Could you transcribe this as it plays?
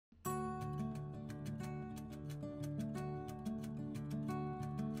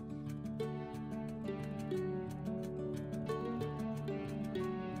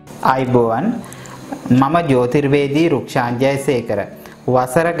අයිබෝවන් මම ජ්‍යොතිර්වේදී රුක්ෂාන් ජයසේකර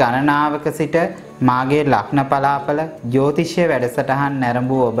වසර ගණනාවක සිට මාගේ ලග්න පලාපල ජ්‍යොතිෂ්‍ය වැඩසටහන්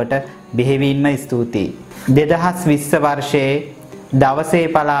නැරඹූ ඔබට බෙහෙවින්ම ස්තුතියි. 2020 වර්ෂයේ දවසේ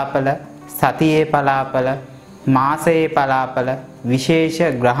පලාපල, සතියේ පලාපල, මාසයේ පලාපල විශේෂ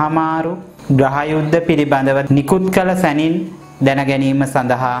ග්‍රහමාරු ග්‍රහ යුද්ධ පිළිබඳව නිකුත් කළ සැනින් දැන ගැනීම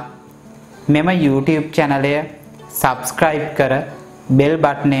සඳහා මෙම YouTube channelය subscribe කර බෙල්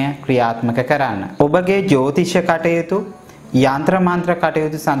බටනය ක්‍රියාත්මක කරන්න. ඔබගේ ජ්‍යොතිෂ කටයුතු යන්ත්‍ර මන්ත්‍ර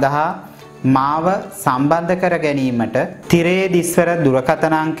කටයුතු සඳහා මාව සම්බන්ධ කර ගැනීමට තිරයේ දිස්වර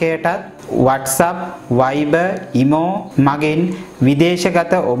දුරකථන අංකයටත් WhatsApp, Viber, Imo මගින්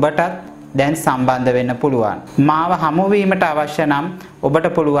විදේශගත ඔබටත් දැන් සම්බන්ධ වෙන්න පුළුවන්. මාව හමු වීමට අවශ්‍ය නම් ඔබට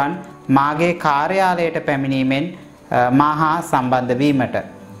පුළුවන් මාගේ කාර්යාලයට පැමිණීමෙන් මාහා සම්බන්ධ වීමට.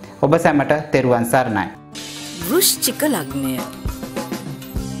 ඔබ සැමට තෙරුවන් සරණයි. වෘශ්චික ලග්නය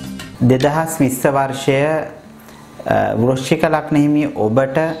 2020 වර්ෂය වෘශ්චික ලග්නෙහිමි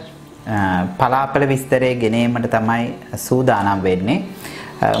ඔබට පලාපල විස්තරය ගෙනීමට තමයි සූදානම් වෙන්නේ.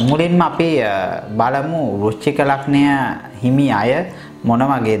 මුලින්ම අපි බලමු වෘශ්චික ලග්නය හිමි අය මොන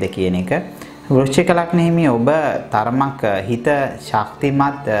වගේද කියන එක. වෘශ්චික ලග්න හිමි ඔබ තරමක් හිත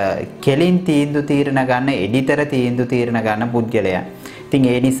ශක්තිමත් කෙලින් තීන්දුව తీරන ගන්න එඩිතර තීන්දුව తీරන ගන්න පුද්ගලයා. ඉතින්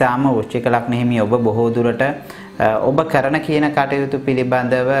ඒ නිසාම වෘශ්චික ලග්න හිමි ඔබ බොහෝ දුරට ඔබ කරන කියන කටයුතු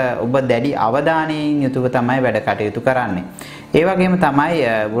පිළිබඳව ඔබ දැඩි අවධානයෙන් යුතුව තමයි වැඩ කටයුතු කරන්නේ. ඒ වගේම තමයි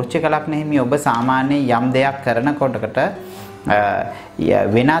වෘශ්චික ලග්න හිමි ඔබ සාමාන්‍යයෙන් යම් දෙයක් කරනකොට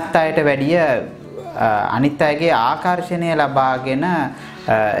වෙනත් අයට වැඩිය අනිත් අයගේ ආකර්ෂණය ලබාගෙන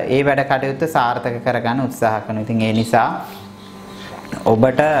ඒ වැඩ කටයුත්ත සාර්ථක කරගන්න උත්සාහ කරනවා. ඉතින් ඒ නිසා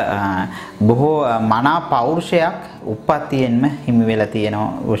ඔබට බොහෝ මනා පෞරුෂයක් උප්පත්තියෙන්ම හිමි වෙලා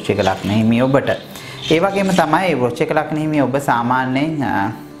තියෙනවා වෘශ්චික ලග්න හිමි ඔබට. ඒ වගේම තමයි වෘශ්චික ලග්න හිමි ඔබ සාමාන්‍යයෙන්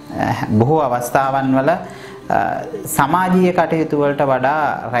බොහෝ අවස්ථාවන් වල සමාජීය කටයුතු වලට වඩා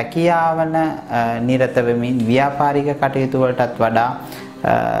රැකියාවන නිරත වෙමින් ව්‍යාපාරික කටයුතු වලටත් වඩා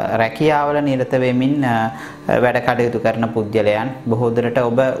රැකියාවල නිරත වෙමින් වැඩ කටයුතු කරන පුද්ගලයන් බොහෝ දුරට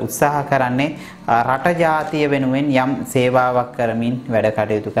ඔබ උත්සාහ කරන්නේ රට ජාතිය වෙනුවෙන් යම් සේවාවක් කරමින් වැඩ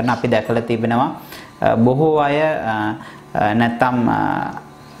කටයුතු කරන අපි දැකලා තිබෙනවා බොහෝ අය නැත්තම්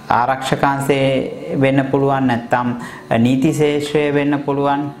ආරක්ෂකාංශයේ වෙන්න පුළුවන් නැත්තම් නීති ශාස්ත්‍රයේ වෙන්න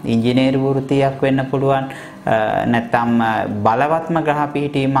පුළුවන් ඉංජිනේරු වෘත්තියක් වෙන්න පුළුවන් නැත්තම් බලවත්ම ග්‍රහ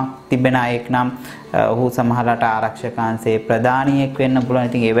පිහිටීමක් තිබෙන අයෙක් නම් ඔහු සමහරට ආරක්ෂකාංශයේ ප්‍රධානියෙක් වෙන්න පුළුවන්.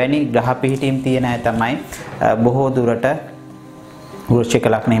 ඉතින් එවැනි ග්‍රහ පිහිටීම් තියෙන අය තමයි බොහෝ දුරට වෘශ්චික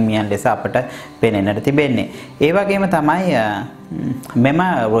ලග්න හිමියන් ලෙස අපට පෙනෙන්නට තිබෙන්නේ. ඒ වගේම තමයි මෙම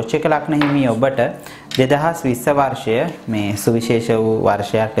වෘශ්චික ලග්න හිමි ඔබට 2020 වර්ෂය මේ සුවිශේෂ වූ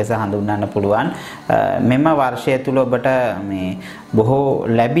වර්ෂයක් ලෙස හඳුන්වන්න පුළුවන්. මෙම වර්ෂය තුල ඔබට මේ බොහෝ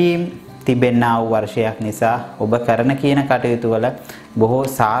ලැබීම් තිබෙනා වූ වර්ෂයක් නිසා ඔබ කරන කියන කටයුතු වල බොහෝ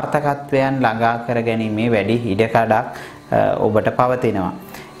සාර්ථකත්වයන් ළඟා කර ගැනීමේ වැඩි ඉඩකඩක් ඔබට පවතිනවා.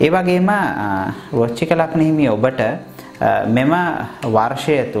 ඒ වගේම වෘශ්චික ලග්න හිමි ඔබට මෙම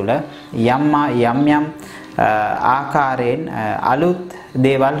වර්ෂය තුල යම් ආකාරයෙන් අලුත්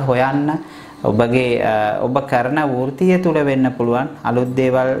දේවල් හොයන්න ඔබ කරන වෘත්තිය තුල වෙන්න පුළුවන්. අලුත්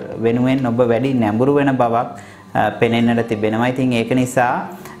දේවල් වෙනුවෙන් ඔබ වැඩි නැඹුරු වෙන බවක් පෙනෙන්නට තිබෙනවා. ඉතින් ඒක නිසා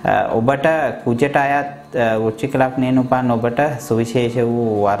ඔබට කුජට අයත් වෘශ්චික ලග්නයෙන් උපන් ඔබට සුවිශේෂ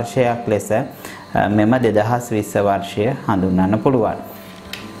වූ වර්ෂයක් ලෙස මෙම 2020 වර්ෂය හඳුන්වන්න පුළුවන්.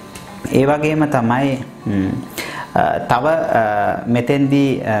 ඒ වගේම තමයි තව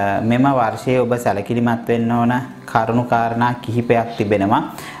මෙතෙන්දී මෙම වර්ෂයේ ඔබ සැලකිලිමත් වෙන්න ඕන කරුණු කාරණා කිහිපයක් තිබෙනවා.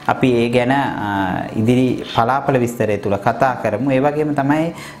 අපි ඒ ගැන ඉදිරි පලාපල විස්තරය තුල කතා කරමු. ඒ වගේම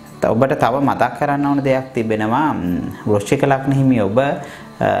තමයි ඔබට තව මතක් කරන්න ඕන දෙයක් තිබෙනවා. වෘශ්චික ලග්න හිමි ඔබ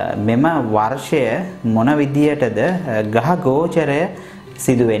මෙම වර්ෂය මොන විදියටද ග්‍රහ ගෝචරය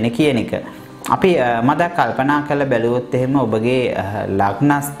සිදු වෙන්නේ කියන එක. අපි මතක් කල්පනා කරලා බැලුවොත් එහෙම ඔබගේ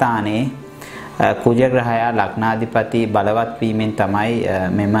ලග්න ස්ථානයේ කුජ ග්‍රහයා ලග්නාධිපති බලවත් වීමෙන් තමයි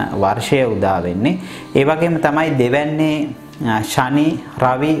මෙම වර්ෂය උදා වෙන්නේ. ඒ වගේම තමයි දෙවැන්නේ ශනි,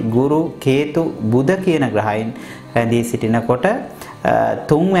 රවි, ගුරු, කේතු, බුධ කියන ග්‍රහයන් රැඳී සිටිනකොට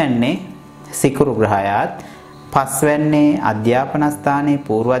තුන්වැන්නේ සිකුරු ග්‍රහයාත්, පස්වැන්නේ අධ්‍යාපන ස්ථානයේ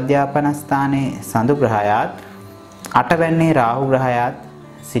පූර්ව අධ්‍යාපන ස්ථානයේ සඳු ග්‍රහයාත්, අටවැන්නේ රාහු ග්‍රහයාත්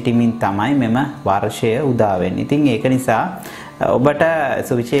සිටීමින් තමයි මෙම වර්ෂය උදා වෙන්නේ. ඉතින් ඒක නිසා ඔබට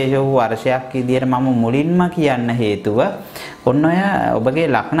සුවිශේෂ වූ වර්ෂයක් විදියට මම මුලින්ම කියන්න හේතුව ඔන්න ඔය ඔබගේ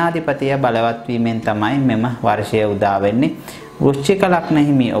ලග්නාධිපතිය බලවත් වීමෙන් තමයි මෙම වර්ෂය උදා වෙන්නේ. වෘශ්චික ලග්න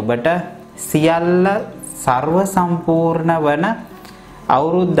හිමි ඔබට සියල්ල ਸਰව සම්පූර්ණ වන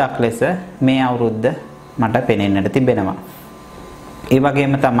අවුරුද්දක් ලෙස මේ අවුරුද්ද මට පෙනෙන්නට තිබෙනවා. ඒ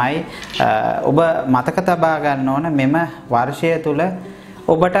වගේම තමයි ඔබ මතක තබා ගන්න ඕන මෙම වර්ෂය තුල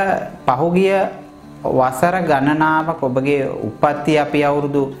ඔබට පහුගිය වසර ගණනාවක් ඔබගේ උප්පත්ති අපි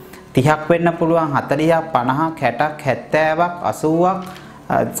අවුරුදු 30ක් වෙන්න පුළුවන් 40ක් 50ක් 60ක් 70ක් 80ක්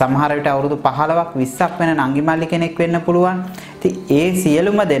සමහර විට අවුරුදු 15ක් 20ක් වෙන නංගිමල්ලි කෙනෙක් වෙන්න පුළුවන්. ඉතින් ඒ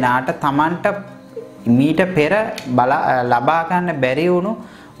සියලුම දෙනාට Tamanට මීට පෙර ලබා ගන්න බැරි වුණු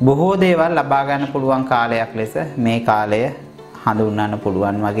බොහෝ දේවල් ලබා ගන්න පුළුවන් කාලයක් ලෙස මේ කාලය හඳුන්වන්න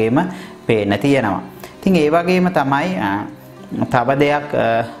පුළුවන් වගේම පේන්න තියෙනවා. ඉතින් ඒ වගේම තමයි තව දෙයක්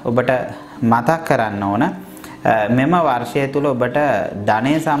ඔබට මතක් කරන්න ඕන. මෙම වර්ෂය තුල ඔබට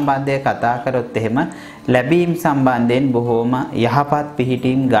ධනය සම්බන්ධය කතා කරොත් එහෙම ලැබීම් සම්බන්ධයෙන් බොහෝම යහපත්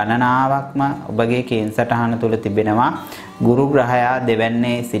පිහිටීම් ගණනාවක්ම ඔබගේ කේන්සටහන තුල තිබෙනවා. ගුරු ග්‍රහයා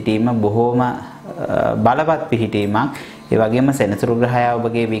දෙවැන්නේ සිටීම බොහෝම බලවත් පිහිටීමක්. ඒ වගේම සෙනසුරු ග්‍රහයා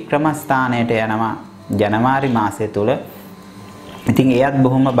ඔබගේ වික්‍රම ස්ථානයට යනවා ජනවාරි මාසය තුල. ඉතින් එයත්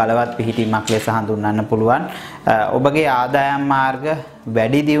බොහොම බලවත් පිහිටීමක් ලෙස හඳුන්වන්න පුළුවන්. ඔබගේ ආදායම් මාර්ග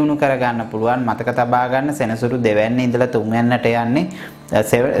වැඩි දියුණු කරගන්න පුළුවන්. මතක තබා ගන්න සෙනසුරු දෙවැන්නේ ඉඳලා තුන්වැන්නට යන්නේ.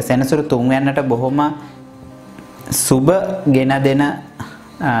 සෙනසුරු තුන්වැන්නට බොහොම සුබ ගෙන දෙන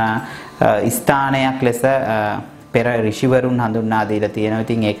ස්ථානයක් ලෙස පෙර ඍෂිවරුන් හඳුන්වා දීලා තියෙනවා.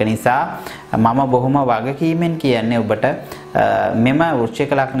 ඉතින් ඒක නිසා මම බොහොම වගකීමෙන් කියන්නේ ඔබට මෙම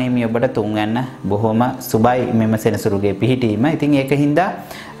වෘශ්චික ලග්නයේ ඔබට තුන්වැන්න බොහොම සුබයි මෙම සෙනසුරුගේ පිහිටීම. ඉතින් ඒකින්ද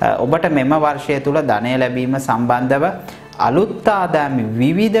ඔබට මෙම වර්ෂය තුල ධනය ලැබීම සම්බන්ධව අලුත් ආදායම්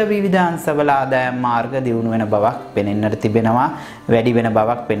විවිධ අංශවල ආදායම් මාර්ග දියුණු වෙන බවක් පෙනෙන්නට තිබෙනවා. වැඩි වෙන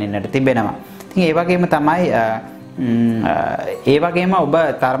බවක් පෙනෙන්නට තිබෙනවා. ඉතින් ඒ වගේම තමයි ඒ වගේම ඔබ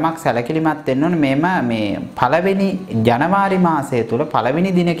තරමක් සැලකිලිමත් වෙන්න ඕනේ මේ පළවෙනි ජනවාරි මාසය තුල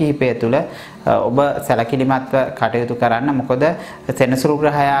පළවෙනි දින කිහිපය තුල ඔබ සැලකිලිමත්ව කටයුතු කරන්න. මොකද සෙනසුරු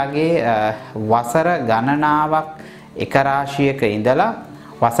ග්‍රහයාගේ වසර ගණනාවක් එක රාශියක ඉඳලා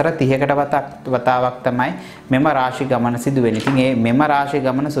වසර 30කට වතාවක් තමයි මෙම රාශි ගමන සිදු වෙන්නේ. ඉතින් මේ මෙම රාශි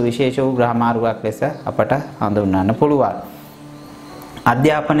ගමන සුවිශේෂ වූ ග්‍රහ මාරුවක් ලෙස අපට හඳුන්වන්න පුළුවන්.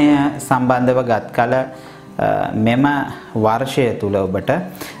 අධ්‍යාපනය සම්බන්ධව ගත් කල මෙම වර්ෂය තුල ඔබට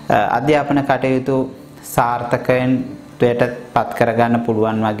අධ්‍යාපන කටයුතු සාර්ථකයෙන් පත් කරගන්න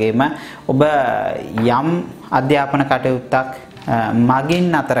පුළුවන් වගේම ඔබ යම් අධ්‍යාපන කටයුත්තක්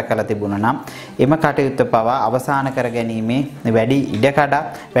මගින් අතර කළ තිබුණා නම් එම කටයුත්ත පවා අවසන් කර ගැනීමේ වැඩි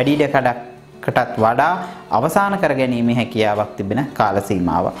ඉඩකඩකටත් වඩා අවසන් කර ගැනීමේ හැකියාවක් තිබෙන කාල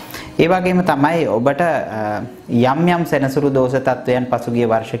සීමාවක්. ඒ වගේම තමයි ඔබට යම් සෙනසුරු දෝෂ තත්වයන් පසුගිය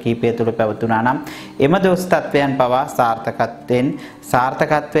වර්ෂ කිහිපය තුළ පැවතුණා නම් එම දෝෂ තත්වයන් පවා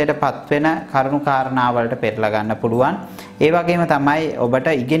සාර්ථකත්වයට පත්වෙන කරුණු කාරණා වලට පෙරලා ගන්න පුළුවන්. ඒ වගේම තමයි ඔබට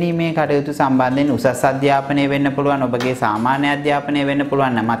ඉගෙනීමේ කටයුතු සම්බන්ධයෙන් උසස් අධ්‍යාපනය වෙන්න පුළුවන්. ඔබගේ සාමාන්‍ය අධ්‍යාපනය වෙන්න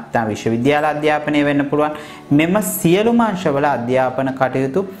පුළුවන්. නැත්නම් විශ්වවිද්‍යාල අධ්‍යාපනය වෙන්න පුළුවන්. මෙම සියලුම අංශවල අධ්‍යාපන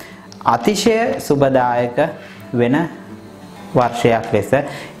කටයුතු අතිශය සුබදායක වෙන වර්ෂයක් ලෙස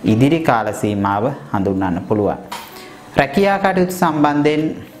ඉදිරි කාල සීමාව හඳුන්වන්න පුළුවන්. රැකියා කටයුතු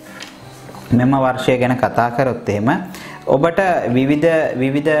සම්බන්ධයෙන් මෙම වර්ෂය ගැන කතා කරොත් එහෙම ඔබට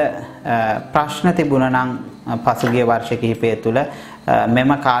විවිධ ප්‍රශ්න තිබුණා නම් පසුගිය වර්ෂ කිහිපය තුළ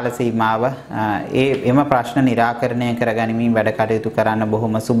මෙම කාල සීමාව එම ප්‍රශ්න निराකරණය කරගනිමින් වැඩ කටයුතු කරන්න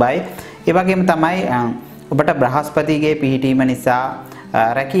බොහොම සුබයි. ඒ වගේම තමයි ඔබට බ්‍රහස්පතිගේ පිහිටීම නිසා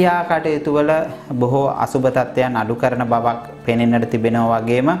රැකියා කටයුතු වල බොහෝ අසුබ තත්ත්වයන් අඩු කරන බවක් පෙනෙන්නට තිබෙනවා.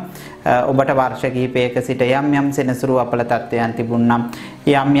 වගේම ඔබට වර්ෂ කිහිපයක සිට යම් සෙනසුරු අපල තත්ත්වයන් තිබුණනම්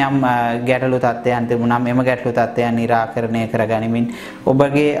යම් ගැටලු තත්ත්වයන් තිබුණනම් එම ගැටලු තත්ත්වයන් निराකරණය කරගනිමින්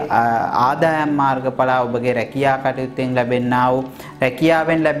ඔබගේ ආදායම් මාර්ගඵල ඔබගේ රැකියා කටයුත්තෙන් ලැබෙන්නා වූ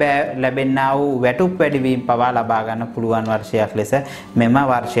රැකියාවෙන් ලැබෙන්නා වූ වැටුප් වැඩිවීම පවා ලබා ගන්න පුළුවන් වර්ෂයක් ලෙස මෙම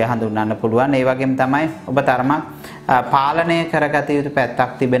වර්ෂය හඳුන්වන්න පුළුවන්. ඒ වගේම තමයි ඔබ තරමක් පාලනය කරගත යුතු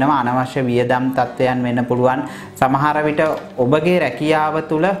පැත්තක් තිබෙනවා. අනවශ්‍ය වියදම් තත්ත්වයන් වෙන්න පුළුවන්. සමහර විට ඔබගේ රැකියාව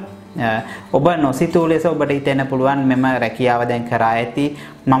තුළ ඔබ නොසිතූ ලෙස ඔබට හිතෙන්න පුළුවන් මෙම රැකියාව දැන් කරා ඇති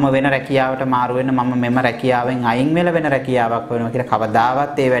මම වෙන රැකියාවට මාරු වෙන්න මම මෙම රැකියාවෙන් අයින් වෙලා වෙන රැකියාවක් වෙනවා කියලා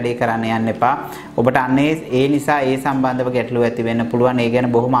කවදාවත් ඒ වැඩේ කරන්න යන්න එපා. ඔබට අන්නේ ඒ නිසා ඒ සම්බන්ධව ගැටලු ඇති වෙන්න පුළුවන්. ඒ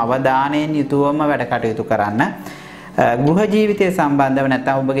ගැන බොහොම අවධානයෙන් යුතුවම වැඩ කටයුතු කරන්න. ගෘහ ජීවිතය සම්බන්ධව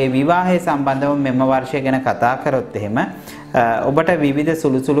නැත්නම් ඔබගේ විවාහය සම්බන්ධව මෙම වර්ෂය ගැන කතා කරොත් එහෙම ඔබට විවිධ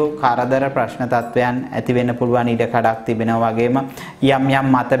සුළු කරදර ප්‍රශ්න තත්වයන් ඇති වෙන්න පුළුවන්. ඉඩ කඩක් තිබෙනවා. වගේම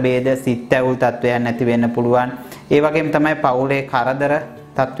යම් මතභේද සිත් ඇවුල් තත්වයන් ඇති වෙන්න පුළුවන්. ඒ වගේම තමයි පවුලේ කරදර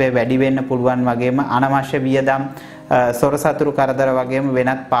තත්වය වැඩි වෙන්න පුළුවන්. වගේම අනවශ්‍ය වියදම් සොර සතුරු කරදර වගේම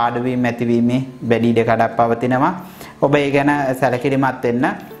වෙනත් පාඩුවීම් ඇතිවීමේ වැඩි ඉඩ කඩක් පවතිනවා. ඔබ ඒ ගැන සැලකිලිමත් වෙන්න.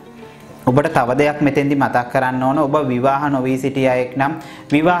 ඔබට තව දෙයක් මෙතෙන්දි මතක් කරන්න ඕන ඔබ විවාහ නොවී සිටිය අයෙක් නම්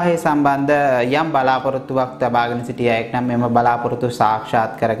විවාහය සම්බන්ධ යම් බලාපොරොත්තුවක් තබාගෙන සිටිය අයෙක් නම් මෙම බලාපොරොත්තු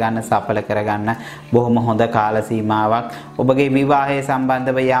සාක්ෂාත් කරගන්න සඵල කරගන්න බොහොම හොඳ කාල සීමාවක් ඔබගේ විවාහය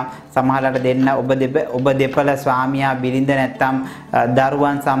සම්බන්ධව යම් සමහරවිට දෙන්න ඔබ දෙපළ ස්වාමියා බිරිඳ නැත්නම්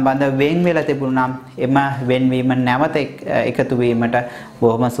දරුවන් සම්බන්ධ වෙන් වෙලා තිබුණා නම් එම වෙන්වීම නැවත එකතු වීමට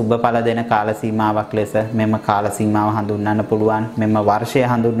බොහොම සුබඵල දෙන කාල සීමාවක් ලෙස මෙම කාල සීමාව හඳුන්වන්න පුළුවන් මෙම වර්ෂය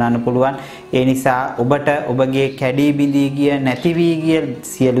හඳුන්වන්න පුළුවන් ඒ නිසා ඔබට ඔබගේ කැඩී බිඳී ගිය නැති වී ගිය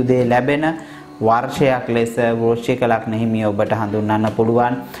සියලු දේ ලැබෙන වර්ෂයක් ලෙස වෘශ්චික ලග්න හිමිය ඔබට හඳුන්වන්න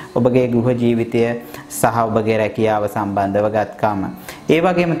පුළුවන් ඔබගේ ගෘහ ජීවිතය සහ ඔබගේ රැකියාව සම්බන්ධව ගත්කම ඒ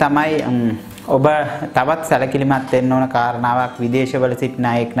වගේම තමයි ඔබ තවත් සැලකිලිමත් වෙන්න ඕන කාරණාවක් විදේශවල සිටින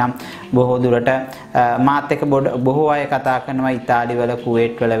අයෙක් නම් බොහෝ දුරට මාත් එක්ක බොහෝ අය කතා කරනවා ඉතාලි වල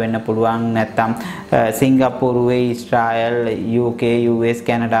කුවේට් වල වෙන්න පුළුවන් නැත්නම් සිංගප්පූරුවේ ඊශ්‍රායල් UK US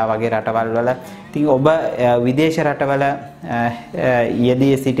කැනඩා වගේ රටවල් වල ඉතින් ඔබ විදේශ රටවල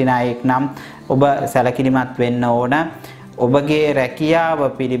යෙදී සිටින අයෙක් නම් ඔබ සැලකිලිමත් වෙන්න ඕන ඔබගේ රැකියාව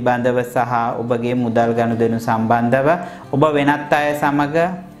පිළිබඳව සහ ඔබගේ මුදල් ගනුදෙනු සම්බන්ධව ඔබ වෙනත් අය සමග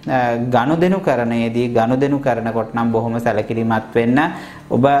ගනුදෙනු කරනයේදී ගනුදෙනු කරනකොට නම් බොහොම සැලකිලිමත් වෙන්න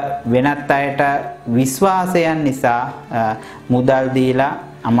ඔබ වෙනත් අයට විශ්වාසයන් නිසා මුදල් දීලා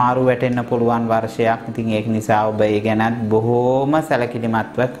අමාරු වැටෙන්න පුළුවන් වර්ෂයක්. ඉතින් ඒක නිසා ඔබ ඒ ගැනත් බොහොම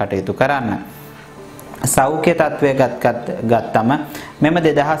සැලකිලිමත්ව කටයුතු කරන්න. සෞඛ්‍ය තත්වය ගත්තම මෙම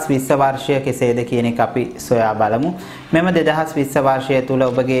 2020 වර්ෂය කෙසේද කියන එක අපි සොයා බලමු. මෙම 2020 වර්ෂය තුල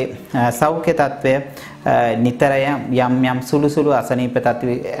ඔබගේ සෞඛ්‍ය තත්වය නිතර යම් සුළු අසනීප තත්ත්ව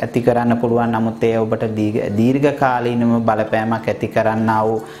ඇති කරන්න පුළුවන්. නමුත් ඒ ඔබට දීර්ඝ කාලීනව බලපෑමක් ඇති කරන්නා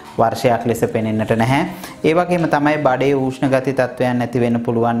වූ වර්ෂයක් ලෙස පෙනෙන්නට නැහැ. ඒ වගේම තමයි බඩේ උෂ්ණ ගති තත්වයන් නැති වෙන්න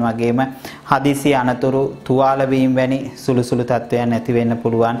පුළුවන්. වගේම හදිසි අනතුරු තුවාල වීම වැනි සුළු තත්වයන් නැති වෙන්න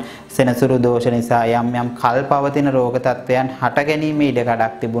පුළුවන්. සෙනසුරු දෝෂ නිසා යම් කල්පවතින රෝග තත්වයන් හට ගැනීම ඉඩ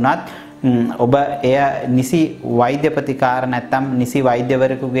කඩක් තිබුණත් ඔබ එය නිසි වෛද්‍ය ප්‍රතිකාර නැත්නම් නිසි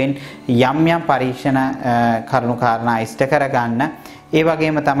වෛද්‍යවරයෙකුගෙන් යම් පරීක්ෂණ කරුණු කාරණා ඉෂ්ට කරගන්න. ඒ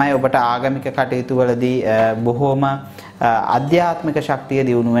වගේම තමයි ඔබට ආගමික කටයුතු වලදී බොහෝම අධ්‍යාත්මික ශක්තිය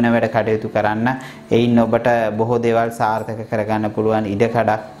දියුණු වෙන වැඩ කටයුතු කරන්න. එයින් ඔබට බොහෝ දේවල් සාර්ථක කරගන්න පුළුවන් ඉඩ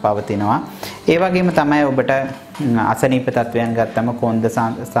කඩක් පවතිනවා. ඒ වගේම තමයි ඔබට අසනීප තත්වයන් ගත්තම කොන්ද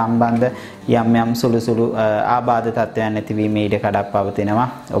සම්බන්ධ යම් සුළු ආබාධ තත්වයන් නැතිවීම ඉඩ කඩක් පවතිනවා.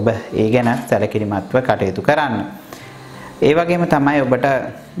 ඔබ ඒ ගැන සැලකිලිමත්ව කටයුතු කරන්න. ඒ වගේම තමයි ඔබට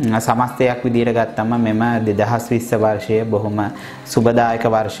සමස්තයක් විදිහට ගත්තම මෙම 2020 වර්ෂය බොහොම සුබදායක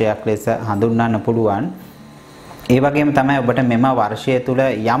වර්ෂයක් ලෙස හඳුන්වන්න පුළුවන්. ඒ වගේම තමයි ඔබට මෙම වර්ෂය තුල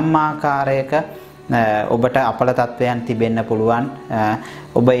යම් ආකාරයක ඔබට අපල තත්වයන් තිබෙන්න පුළුවන්.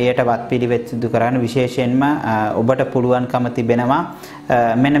 ඔබ එයට වත්පිළිවෙත් සිදු කරන්න විශේෂයෙන්ම ඔබට පුළුවන්කම තිබෙනවා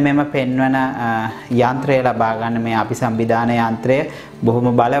මෙන්න මෙම පෙන්වන යන්ත්‍රය ලබා ගන්න. මේ අපි සංවිධාන යන්ත්‍රය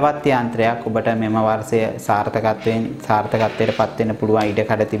බොහොම බලවත් යන්ත්‍රයක්. ඔබට මෙම වර්ෂය සාර්ථකත්වයට පත් වෙන්න පුළුවන් ඉඩ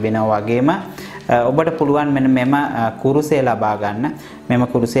කඩ තිබෙනවා. වගේම ඔබට පුළුවන් මෙන්න මෙම කුරුසය ලබා ගන්න. මෙම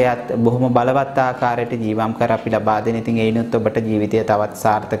කුරුසයත් බොහොම බලවත් ආකාරයට ජීවම් කර අපි ලබා දෙන. ඉතින් ඒනොත් ඔබට ජීවිතය තවත්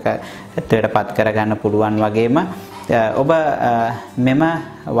සාර්ථකත්වයට පත් කරගන්න පුළුවන්. වගේම ඔබ මෙම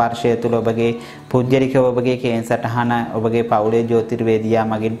වර්ෂය තුල ඔබගේ පුජ්‍යරිකව ඔබගේ කේන්සටහන ඔබගේ පවුලේ ජ්‍යොතිර්වේදියා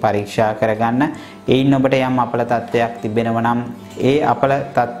මගින් පරීක්ෂා කරගන්න. එයින් ඔබට යම් අපල තත්ත්වයක් තිබෙනවා නම් ඒ අපල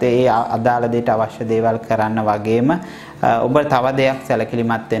තත්ත්වයේ අදාළ දෙයට අවශ්‍ය දේවල් කරන්න. වගේම ඔබ තව දෙයක්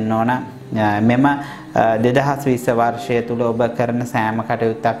සැලකිලිමත් වෙන්න ඕන. මෙම 2020 වර්ෂය තුල ඔබ කරන සෑම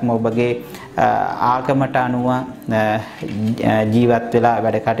කටයුත්තක්ම ඔබගේ ආගමට අනුව ජීවත් වෙලා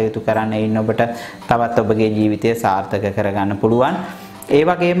වැඩ කටයුතු කරන්න. එයින් ඔබට තවත් ඔබගේ ජීවිතය සාර්ථක කරගන්න පුළුවන්. ඒ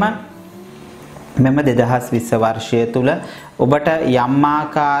වගේම මෙම 2020 වර්ෂය තුල ඔබට යම්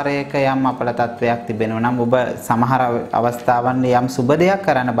ආකාරයක යම් අපල තත්වයක් තිබෙනවා නම් ඔබ සමහර අවස්ථාවන් යම් සුබ දෙයක්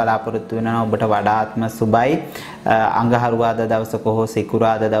කරන්න බලාපොරොත්තු වෙනවා. ඔබට වඩාත්ම සුබයි. අඟහරුවාදා දවසක හෝ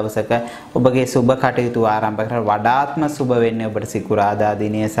සිකුරාදා දවසක ඔබගේ සුබ කටයුතු ආරම්භ කරලා වඩාත්ම සුබ වෙන්නේ ඔබට සිකුරාදා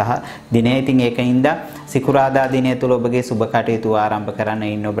දිනය සහ දිනේ. ඉතින් ඒකින්ද සිකුරාදා දිනය තුල ඔබගේ සුබ කටයුතු ආරම්භ කරන්න.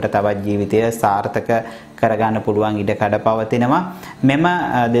 ඉන්න ඔබට තවත් ජීවිතය සාර්ථක කරගන්න පුළුවන් ඉඩ කඩ පවතිනවා. මෙම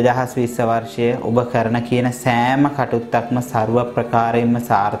 2020 වර්ෂයේ ඔබ කරන කියන සෑම කටයුත්තක්ම සර්ව ප්‍රකාරයෙන්ම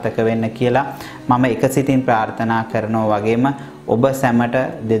සාර්ථක වෙන්න කියලා මම එකසිතින් ප්‍රාර්ථනා කරනවා. වගේම ඔබ සැමට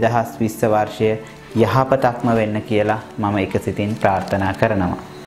 2020 වර්ෂය යහපතක්ම වෙන්න කියලා මම එකසිතින් ප්‍රාර්ථනා කරනවා.